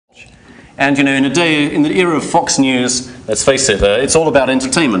And you know, in the era of Fox News, let's face it, it's all about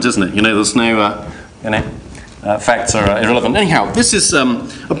entertainment, isn't it? You know, there's no, facts are irrelevant. Anyhow, this is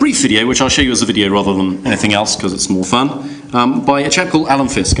a brief video, which I'll show you as a video rather than anything else, because it's more fun, by a chap called Alan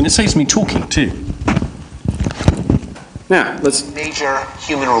Fisk, and it saves me talking too. Now, let's... Major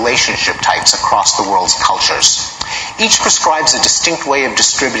human relationship types across the world's cultures. Each prescribes a distinct way of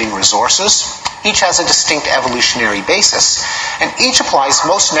distributing resources, each has a distinct evolutionary basis, and each applies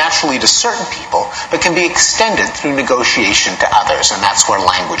most naturally to certain people, but can be extended through negotiation to others, and that's where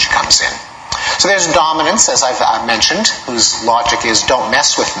language comes in. So there's dominance, as I've mentioned, whose logic is don't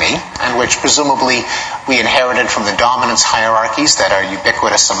mess with me, and which presumably we inherited from the dominance hierarchies that are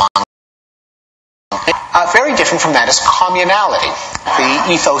ubiquitous among. Very different from that is communality,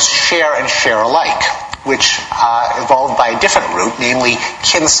 the ethos share and share alike, which evolved by a different route, namely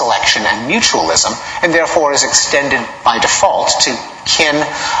kin selection and mutualism, and therefore is extended by default to kin,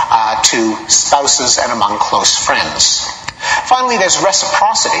 to spouses, and among close friends. Finally, there's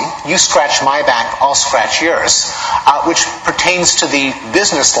reciprocity. You scratch my back, I'll scratch yours, which pertains to the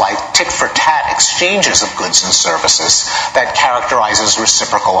business-like tit-for-tat exchanges of goods and services that characterizes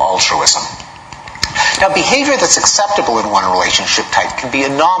reciprocal altruism. Now, behavior that's acceptable in one relationship type can be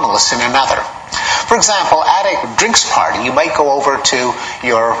anomalous in another. For example, at a drinks party, you might go over to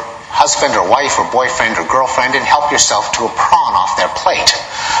your husband or wife or boyfriend or girlfriend and help yourself to a prawn off their plate.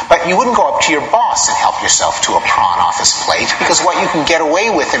 But you wouldn't go up to your boss and help yourself to a prawn off his plate, because what you can get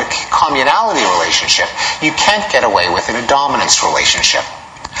away with in a communality relationship, you can't get away with in a dominance relationship.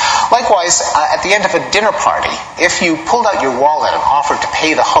 Likewise, at the end of a dinner party, if you pulled out your wallet and offered to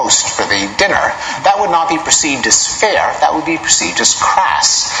pay the host for the dinner, that would not be perceived as fair, that would be perceived as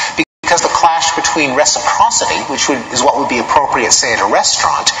crass. Because the clash between reciprocity, which is what would be appropriate, say, at a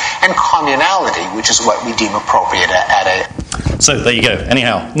restaurant, and communality, which is what we deem appropriate at a... So, there you go.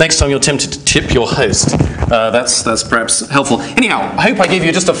 Anyhow, next time you're tempted to tip your host, that's perhaps helpful. Anyhow, I hope I gave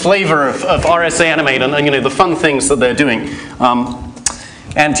you just a flavour of RSA Animate and you know, the fun things that they're doing.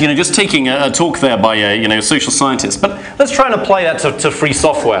 And you know, just taking a talk there by a social scientist. But let's try and apply that to free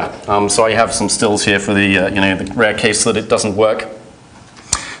software. So I have some stills here for the the rare case that it doesn't work.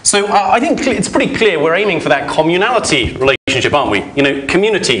 So I think it's pretty clear we're aiming for that communality relationship, aren't we? You know,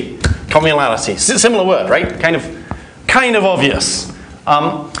 community, communality, similar word, right? Kind of obvious.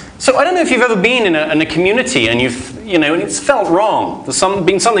 So I don't know if you've ever been in a community and and it's felt wrong. There's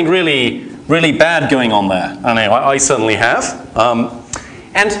been something really, really bad going on there. I know I certainly have.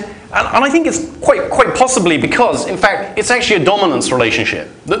 And I think it's quite possibly because, in fact, it's actually a dominance relationship.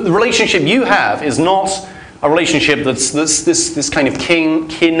 The relationship you have is not a relationship that's this kind of kin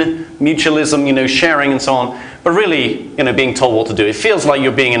mutualism, sharing and so on, but really, being told what to do. It feels like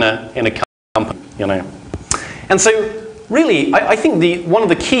you're being in a company, And so, really, I think one of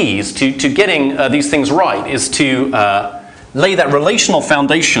the keys to getting these things right is to lay that relational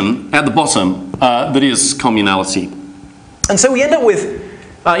foundation at the bottom that is communality. And so we end up with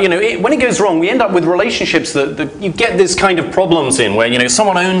when it goes wrong, we end up with relationships that you get this kind of problems in, where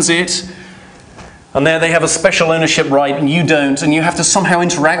someone owns it, and they have a special ownership right, and you don't, and you have to somehow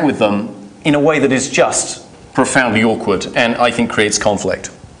interact with them in a way that is just profoundly awkward, and I think creates conflict.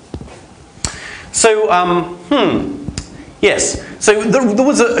 So, yes. So there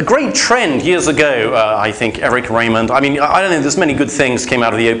was a great trend years ago, I think, Eric Raymond. I mean, I don't know, there's many good things came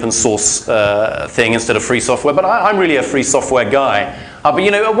out of the open source thing instead of free software, but I'm really a free software guy. But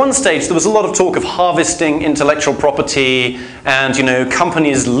at one stage there was a lot of talk of harvesting intellectual property and,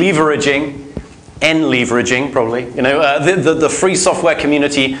 companies leveraging, leveraging probably, the free software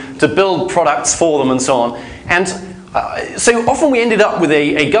community to build products for them and so on. And so often we ended up with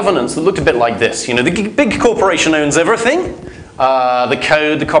a governance that looked a bit like this. The big corporation owns everything. The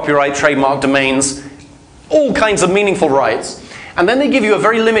code, the copyright, trademark, domains, all kinds of meaningful rights. And then they give you a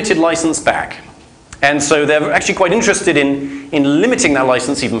very limited license back. And so they're actually quite interested in limiting that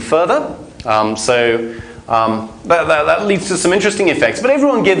license even further. That leads to some interesting effects. But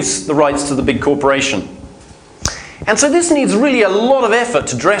everyone gives the rights to the big corporation. And so this needs really a lot of effort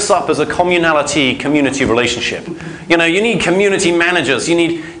to dress up as a community relationship. You need community managers. You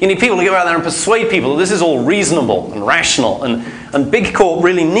need people to go out there and persuade people that this is all reasonable and rational. And Big Corp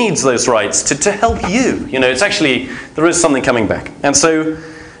really needs those rights to help you. It's actually, there is something coming back. And so,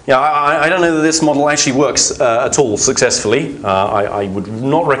 I don't know that this model actually works at all successfully. I would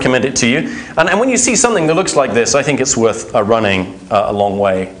not recommend it to you. And when you see something that looks like this, I think it's worth running a long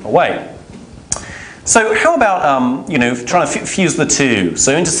way away. So how about trying to fuse the two?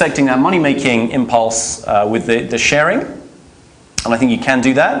 So intersecting that money-making impulse with the sharing, and I think you can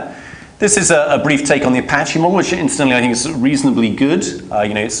do that. This is a brief take on the Apache model, which incidentally I think is reasonably good.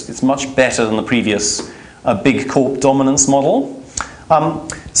 It's much better than the previous big corp dominance model.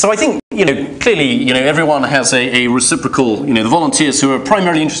 So I think, clearly, everyone has a reciprocal, the volunteers who are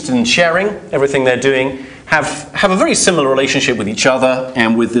primarily interested in sharing everything they're doing have a very similar relationship with each other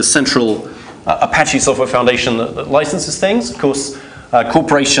and with the central Apache Software Foundation that licenses things. Of course,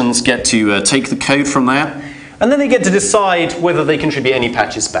 corporations get to take the code from that, and then they get to decide whether they contribute any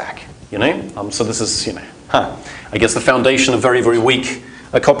patches back. So this is, I guess the foundation of very, very weak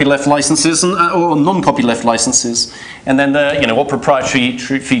copyleft licenses or non-copyleft licenses, and then what proprietary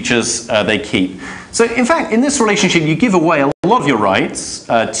features they keep. So in fact, in this relationship, you give away a lot of your rights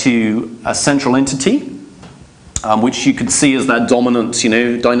to a central entity, which you could see as that dominant,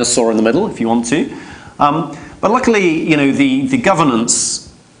 dinosaur in the middle, if you want to. But luckily, the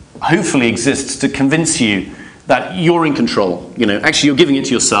governance hopefully exists to convince you that you're in control. Actually you're giving it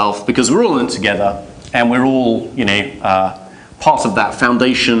to yourself because we're all in it together and we're all, part of that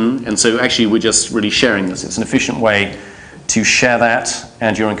foundation. And so actually we're just really sharing this. It's an efficient way to share that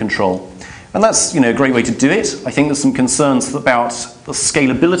and you're in control. And that's, a great way to do it. I think there's some concerns about the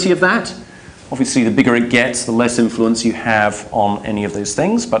scalability of that. Obviously the bigger it gets, the less influence you have on any of those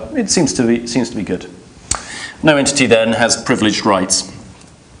things, but it seems to be good. No entity then has privileged rights.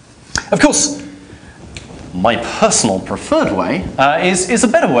 Of course, my personal preferred way is a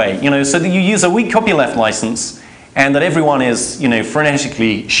better way, so that you use a weak copyleft license and that everyone is,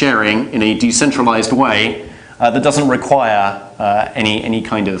 frenetically sharing in a decentralized way that doesn't require any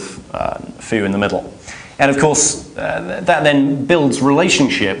kind of foo in the middle. And of course, that then builds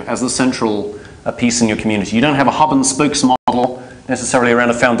relationship as the central piece in your community. You don't have a hub and spokes model necessarily around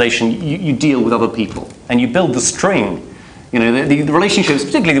a foundation. You deal with other people and you build the string. The relationships,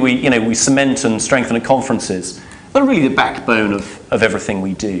 particularly that we cement and strengthen at conferences, they're really the backbone of everything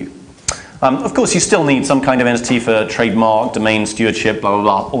we do. Of course, you still need some kind of entity for trademark, domain stewardship, blah, blah,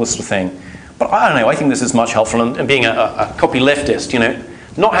 blah, all this sort of thing. But I don't know, I think this is much helpful. And being a copyleftist,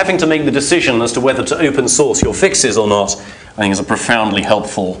 not having to make the decision as to whether to open source your fixes or not, I think is a profoundly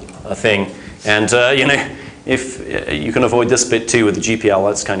helpful thing. And, if you can avoid this bit too with the GPL,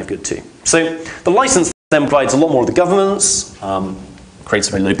 that's kind of good too. So the license then provides a lot more of the governance, creates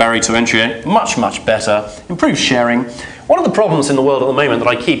a very low barrier to entry, much, much better, improves sharing. One of the problems in the world at the moment that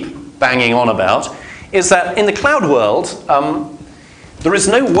I keep banging on about is that in the cloud world, there is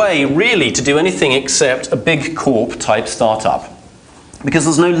no way really to do anything except a big corp type startup, because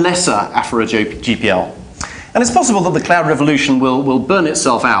there's no lesser Afro GPL. And it's possible that the cloud revolution will burn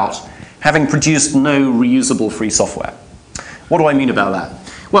itself out, having produced no reusable free software. What do I mean about that?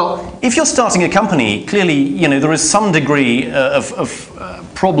 Well, if you're starting a company, clearly, there is some degree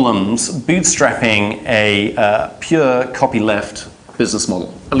of problems bootstrapping a pure copyleft business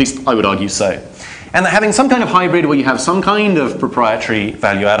model. At least I would argue so. And that having some kind of hybrid where you have some kind of proprietary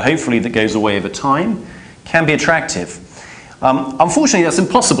value add, hopefully that goes away over time, can be attractive. Unfortunately, that's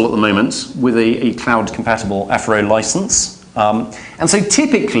impossible at the moment with a cloud-compatible Afro license. And so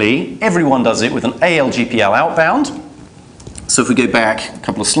typically, everyone does it with an ALGPL outbound. So if we go back a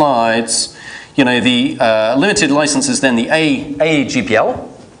couple of slides, the limited license is then the AGPL,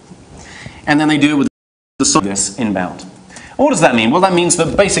 and then they do it with this inbound. What does that mean? Well, that means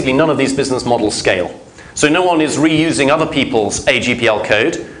that basically none of these business models scale. So no one is reusing other people's AGPL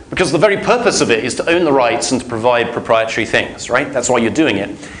code, because the very purpose of it is to own the rights and to provide proprietary things, right? That's why you're doing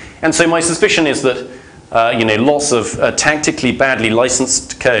it. And so my suspicion is that lots of tactically badly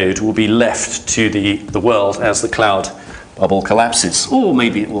licensed code will be left to the world as the cloud bubble collapses. Or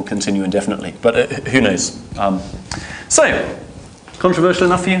maybe it will continue indefinitely, but who knows? So, controversial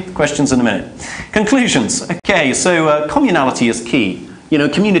enough for you? Questions in a minute. Conclusions. Okay, so communality is key.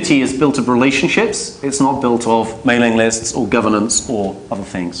 Community is built of relationships. It's not built of mailing lists or governance or other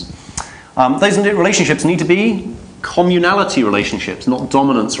things. Those relationships need to be communality relationships, not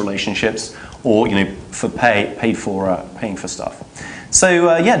dominance relationships, or for paying for stuff.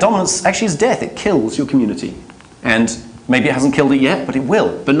 So yeah, dominance actually is death. It kills your community, and maybe it hasn't killed it yet, but it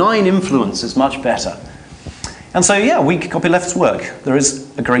will. Benign influence is much better. And so yeah, weak copylefts work. There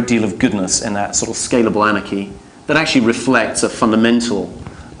is a great deal of goodness in that sort of scalable anarchy that actually reflects a fundamental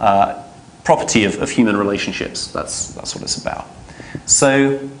property of human relationships. That's what it's about.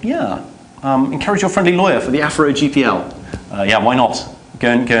 So yeah, encourage your friendly lawyer for the Afro GPL. Yeah, why not? Go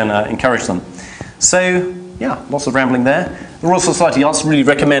and encourage them. So yeah, lots of rambling there. The Royal Society Arts really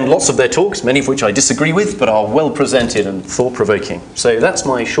recommend lots of their talks, many of which I disagree with, but are well presented and thought-provoking. So that's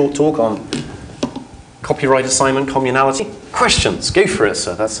my short talk on copyright assignment communality. Questions? Go for it,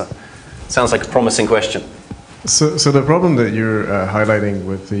 sir. Sounds like a promising question. So the problem that you're highlighting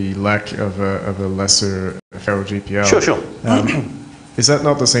with the lack of a lesser Faro GPL, Sure. Is that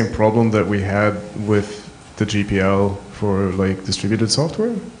not the same problem that we had with the GPL for like distributed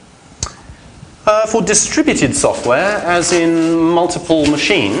software? For distributed software, as in multiple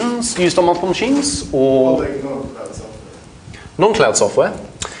machines, used on multiple machines, or non-cloud software. non-cloud software?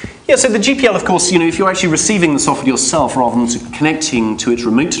 Yeah, so the GPL, of course, if you're actually receiving the software yourself rather than connecting to it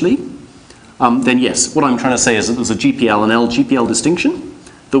remotely, then yes, what I'm trying to say is that there's a GPL and LGPL distinction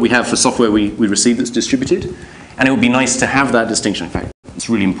that we have for software we receive that's distributed, and it would be nice to have that distinction. In fact, it's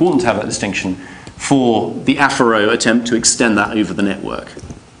really important to have that distinction for the Afaro attempt to extend that over the network.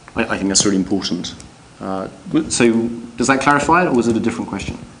 I think that's really important. So does that clarify it, or was it a different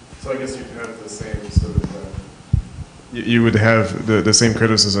question? So I guess you'd have the same sort of, you would have the same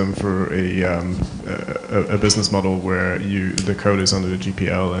criticism for a business model where the code is under the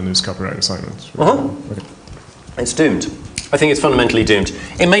GPL and there's copyright assignments. Right? Okay. It's doomed. I think it's fundamentally doomed.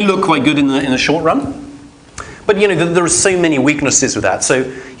 It may look quite good in the short run, but there are so many weaknesses with that. So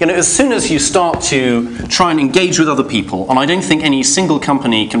as soon as you start to try and engage with other people, and I don't think any single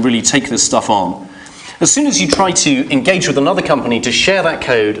company can really take this stuff on, as soon as you try to engage with another company to share that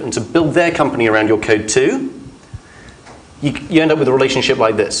code and to build their company around your code too, you end up with a relationship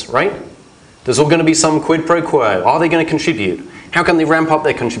like this, right? There's all going to be some quid pro quo. Are they going to contribute? How can they ramp up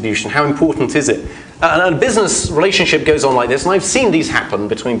their contribution? How important is it? And a business relationship goes on like this, and I've seen these happen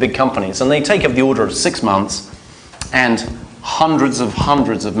between big companies, and they take up the order of 6 months and hundreds of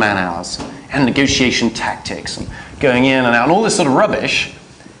man hours and negotiation tactics and going in and out and all this sort of rubbish,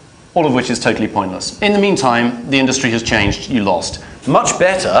 all of which is totally pointless. In the meantime, the industry has changed, you lost. Much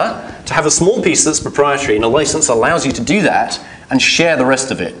better to have a small piece that's proprietary and a license allows you to do that and share the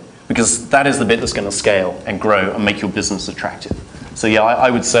rest of it, because that is the bit that's going to scale and grow and make your business attractive. So yeah, I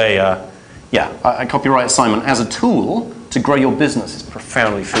would say, a copyright assignment as a tool to grow your business is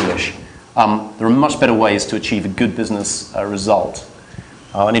profoundly foolish. There are much better ways to achieve a good business result,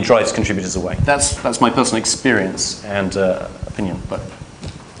 and it drives contributors away. That's my personal experience and opinion, but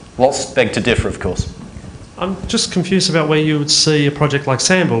lots beg to differ, of course. I'm just confused about where you would see a project like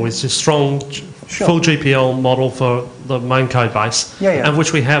Samba with a strong full GPL model for the main code base, and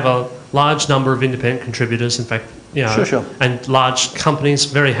which we have a large number of independent contributors, in fact, and large companies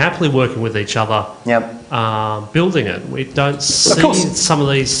very happily working with each other, building it. We don't see some of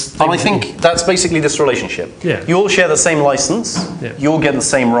these things. And I think that's basically this relationship. Yeah. You all share the same license, you all get the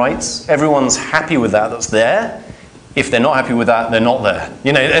same rights, everyone's happy with that's there. If they're not happy with that, they're not there.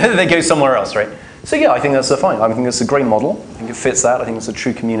 They go somewhere else, right? So yeah, I think that's fine. I think it's a great model. I think it fits that. I think it's a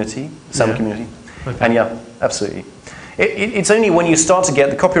true community, Samba community. Okay. And yeah, absolutely. It's only when you start to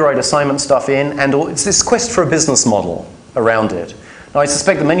get the copyright assignment stuff in, and it's this quest for a business model around it. Now, I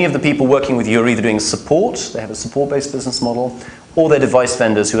suspect that many of the people working with you are either doing support, they have a support-based business model, or they're device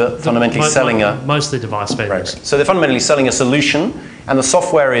vendors who are fundamentally selling mostly device vendors. Right. So they're fundamentally selling a solution, and the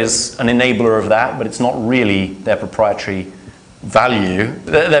software is an enabler of that, but it's not really their proprietary value.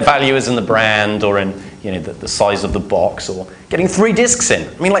 Their value is in the brand or in the size of the box or getting 3 disks in.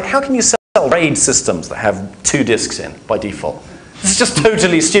 I mean, how can you sell RAID systems that have 2 disks in by default? It's just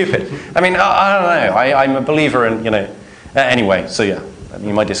totally stupid. I mean, I don't know. I'm a believer in, anyway, so yeah. I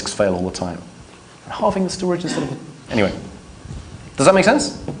mean, my disks fail all the time. Halving the storage instead of... Anyway. Does that make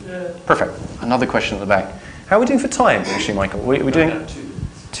sense? Yeah. Perfect. Another question at the back. How are we doing for time, actually, Michael? We're doing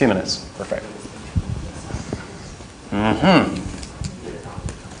 2 minutes. Perfect.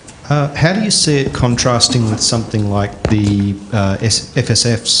 How do you see it contrasting with something like the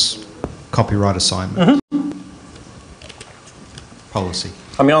FSF's copyright assignment policy?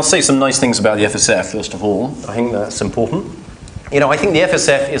 I mean, I'll say some nice things about the FSF, first of all. I think that's important. I think the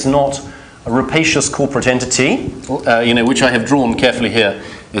FSF is not a rapacious corporate entity, which I have drawn carefully here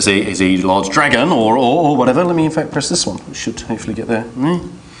as a large dragon or whatever. Let me, in fact, press this one. We should hopefully get there.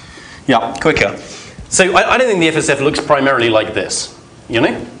 Yeah, quicker. So I don't think the FSF looks primarily like this,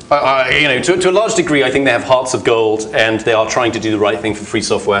 to a large degree, I think they have hearts of gold and they are trying to do the right thing for free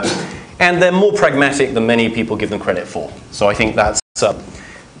software. And they're more pragmatic than many people give them credit for. So I think that's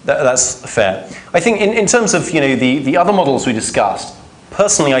fair. I think in terms of the other models we discussed,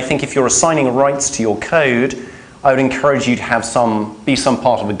 personally, I think if you're assigning rights to your code, I would encourage you to have be some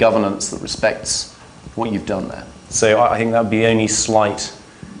part of a governance that respects what you've done there. So I think that would be the only slight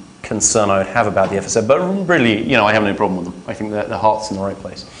concern I would have about the FSF, but really, I have no problem with them. I think that the heart's in the right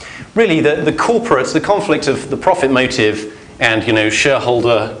place. Really, the corporates, the conflict of the profit motive and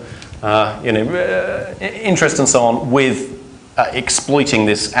shareholder, interest and so on with exploiting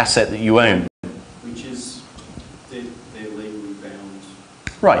this asset that you own. Which is, they're legally bound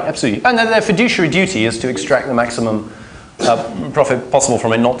Right, absolutely. And their fiduciary duty is to extract the maximum profit possible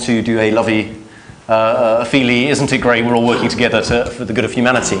from it, not to do a lovey-feely, isn't it great, we're all working together for the good of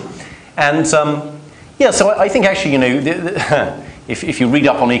humanity. And yeah, so I think actually, if you read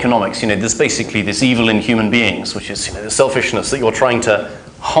up on economics, there's basically this evil in human beings, which is the selfishness that you're trying to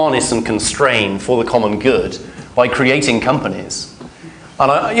harness and constrain for the common good by creating companies. And,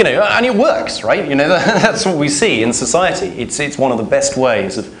 and it works, right? That's what we see in society. It's one of the best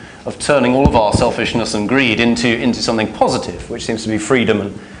ways of turning all of our selfishness and greed into something positive, which seems to be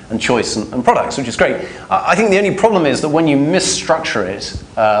freedom and choice and products, which is great. I think the only problem is that when you misstructure it,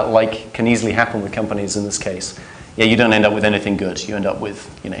 like can easily happen with companies in this case, yeah, you don't end up with anything good. You end up with,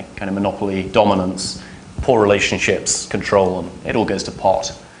 kind of monopoly, dominance, poor relationships, control, and it all goes to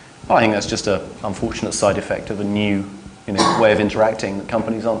pot. Well, I think that's just an unfortunate side effect of a new way of interacting that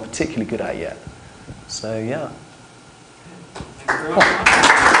companies aren't particularly good at yet. So, yeah.